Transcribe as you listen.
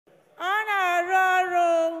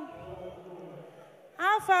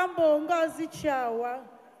Afambo Ngozi Chiawa.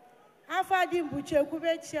 Afadim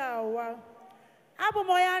Chukwuebuka Chiawa. Abu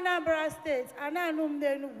Moya Anambra State, Ananum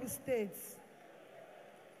Enugu State.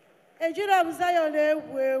 Ejiro Zion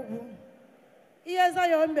Ewu. Iye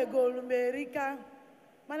Zion Begolu America.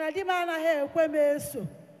 Manadima na he ekwemeso.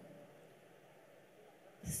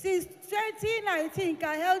 Since 2019,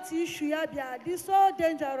 ka health issue ya bia this so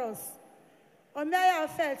dangerous. O may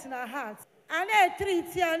affect na heart. I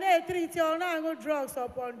treat on drugs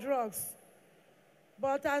upon drugs.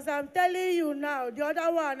 But as I'm telling you now, the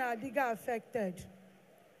other one are digga affected.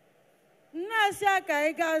 Nasia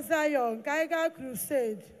Kaiga Zion, Kaiga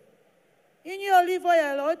Crusade. In your olive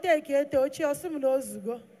oil, or take it to Chiosum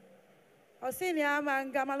Nozugo. Or senior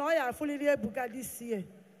man, Gamaloya fully buka this year.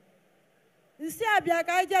 Nsi abia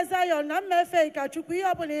Kaiga Zion, not fake,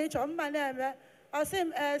 Chukwuebuka Anozie Obi, or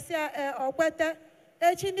sim Okwete.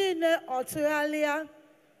 Echinine otualia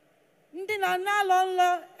ndị na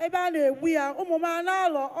nalọ ebe a na-egbu ya ụmụ m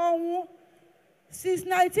analọ ọnwụ since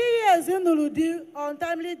 19 years nụrụ di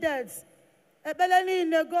untimely deaths ekpele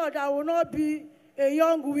niile God I will not be a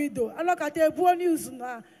young widow anọkata ebuo news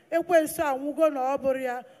na ekwensu anwụgo na ọ bụrụ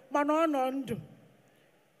ya mana ọ nọ ndụ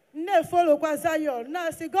nne follow kwa Zion na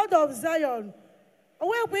si God of Zion o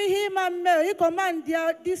wekwa ihe ịma mme I command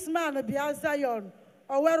this man bịa Zion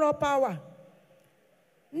o were power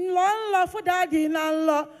Nlo for daddy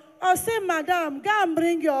na or say madam go and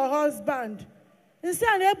bring your husband nsi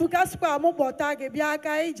an ebuka square mo bota ge bia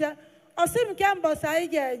ka ije or say m ke mbosa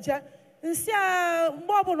ige eje nsi a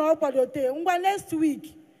mgbe obu na okwadote ngwa next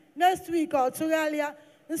week or tugalia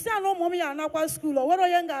nsi an ụmụ m ya nakwa school o were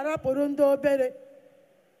onye ngara poro ndị obere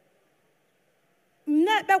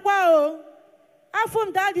nne kpekwa o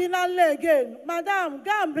afum daddy na again madam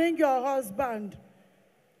go and bring your husband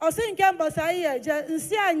Osi nke mbosa ihe je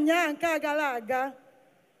nsi anya nke agala aga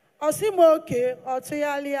osi moke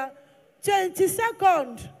otuyalia 20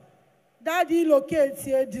 seconds daddy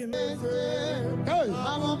locate edim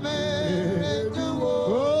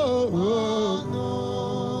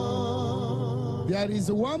There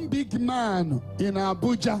is one big man in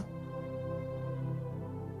Abuja.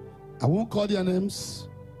 I won't call their names,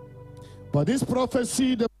 but this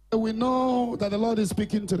prophecy that we know that the Lord is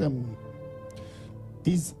speaking to them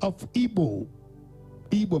is of Igbo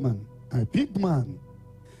man, a big man.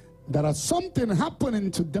 There is something happening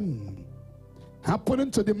to them, happening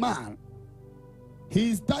to the man. He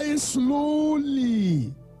is dying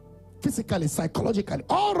slowly, physically, psychologically,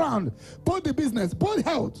 all around, both the business, both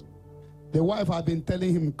health. The wife had been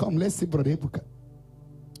telling him, come, let's see Brother Ebuka.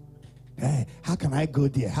 Hey, how can I go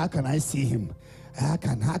there? How can I see him? How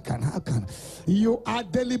can? You are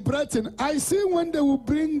deliberating. I see when they will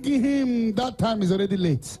bring him, that time is already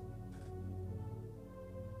late.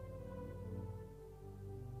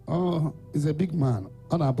 Oh, he's a big man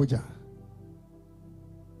on Abuja.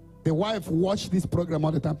 The wife watched this program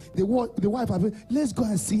all the time. The wife, let's go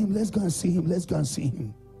and see him, let's go and see him, let's go and see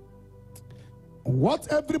him.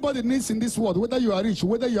 What everybody needs in this world, whether you are rich,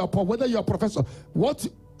 whether you are poor, whether you are a professor, what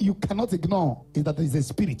you cannot ignore is that there is a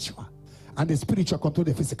spiritual. And the spiritual control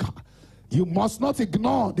the physical. You must not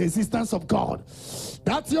ignore the existence of God.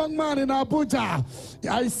 That young man in Abuja,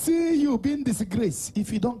 I see you being disgraced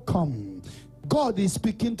if you don't come. God is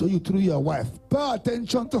speaking to you through your wife. Pay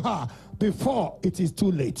attention to her before it is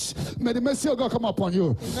too late. May the mercy of God come upon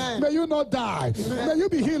you. Amen. May you not die. Amen. May you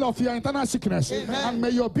be healed of your internal sickness. Amen. And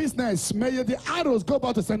may your business, may the arrows go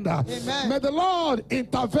back to sender. Amen. May the Lord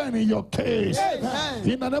intervene in your case. Amen.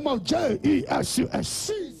 In the name of Jesus.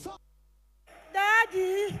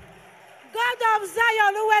 Daddy, God of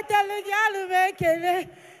Zion, who are telling you,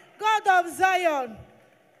 God of Zion,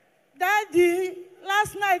 Daddy,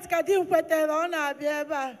 last night,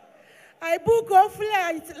 I booked a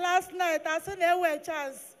flight last night, I said there were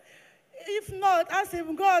chance. If not, ask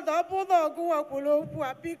him God,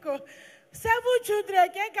 go pico. 7 children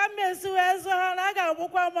can come and so I got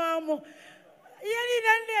Mamu.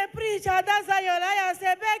 You preach at Zion. I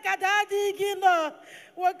said, Becca, Daddy, Gino,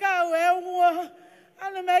 work away,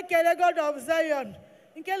 and make a God of Zion.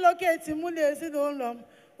 In can locate Simone Sidonum.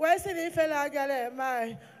 Where's the fella gale,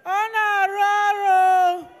 my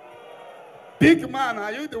honor? Big man,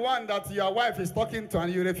 are you the one that your wife is talking to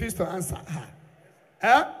and you refuse to answer her?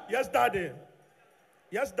 Huh? Yes, Daddy.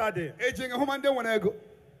 Yes, Daddy. Aging a woman, they want to go.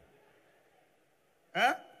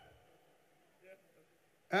 Huh?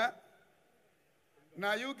 Huh?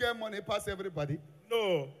 Now you get money past everybody?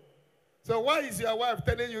 No. So why is your wife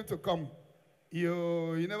telling you to come?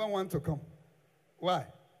 You never want to come. Why?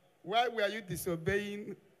 Why were you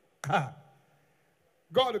disobeying her?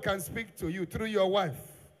 God can speak to you through your wife.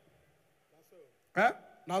 Huh?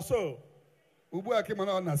 Now so. Ubu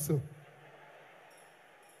akimana on so.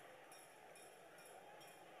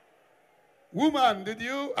 Woman,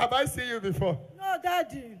 have I seen you before? No,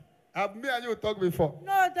 Daddy. Have me and you talked before?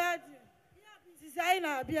 No, Daddy.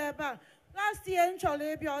 Last year in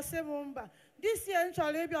Cholebi or Semumba. This year in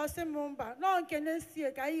Cholebi or Semumba. No, can see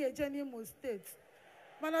a guy a Jenny State.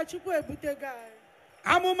 Mana Chukwuebuka guy.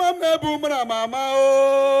 Amuma mebu mama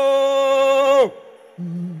oh.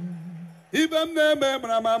 Even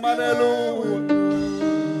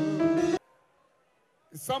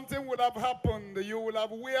something would have happened. You will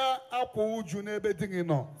have wear aku junebeding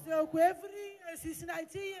ino. So every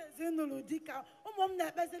 90 years in Nuludika.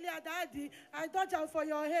 Daddy, I dodge am for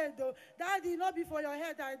your head though. Daddy, not before your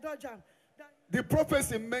head, I dodge am. The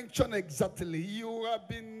prophecy mentioned exactly. You have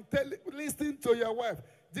been listening to your wife.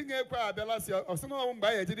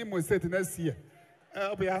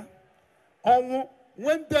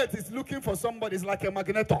 When death is looking for somebody, it's like a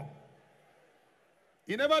magneto.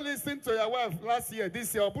 You never listened to your wife last year,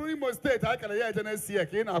 this year.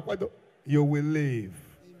 You will live.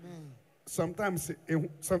 Amen. Sometimes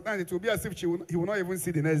it will be as if he will not even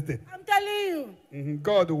see the next day. I'm telling you.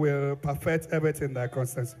 God will perfect everything that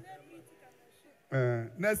concerns.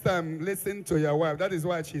 Next time, listen to your wife. That is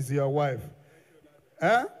why she's your wife.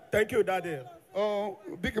 Huh? Thank you, Daddy. Oh,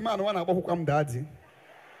 big man, one about who come daddy.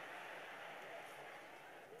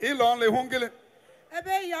 He only hungry.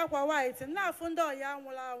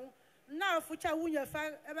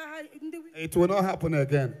 It will not happen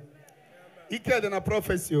again. He cared in a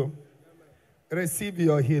prophecy. Receive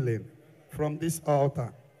your healing from this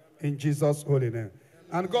altar in Jesus' holy name.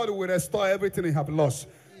 And God will restore everything you have lost.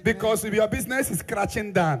 Because if your business is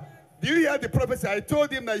scratching down. Do you hear the prophecy? I told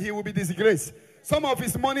him that he will be disgraced. Some of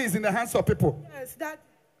his money is in the hands of people. Yes, that.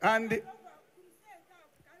 And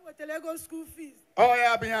school fees. Oh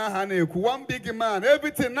yeah, one big man,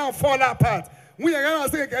 everything now fall apart. We are going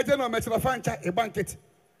to say a banquet.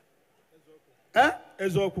 Eh?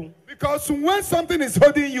 Because when something is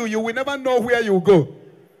holding you, you will never know where you go.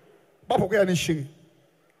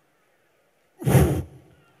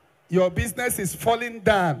 Your business is falling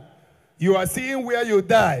down. You are seeing where you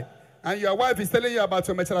die. And your wife is telling you about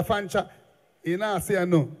your mechalafancha. You now say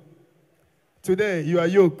no. Today, your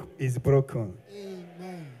yoke is broken.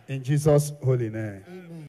 Amen. In Jesus' holy name. Amen.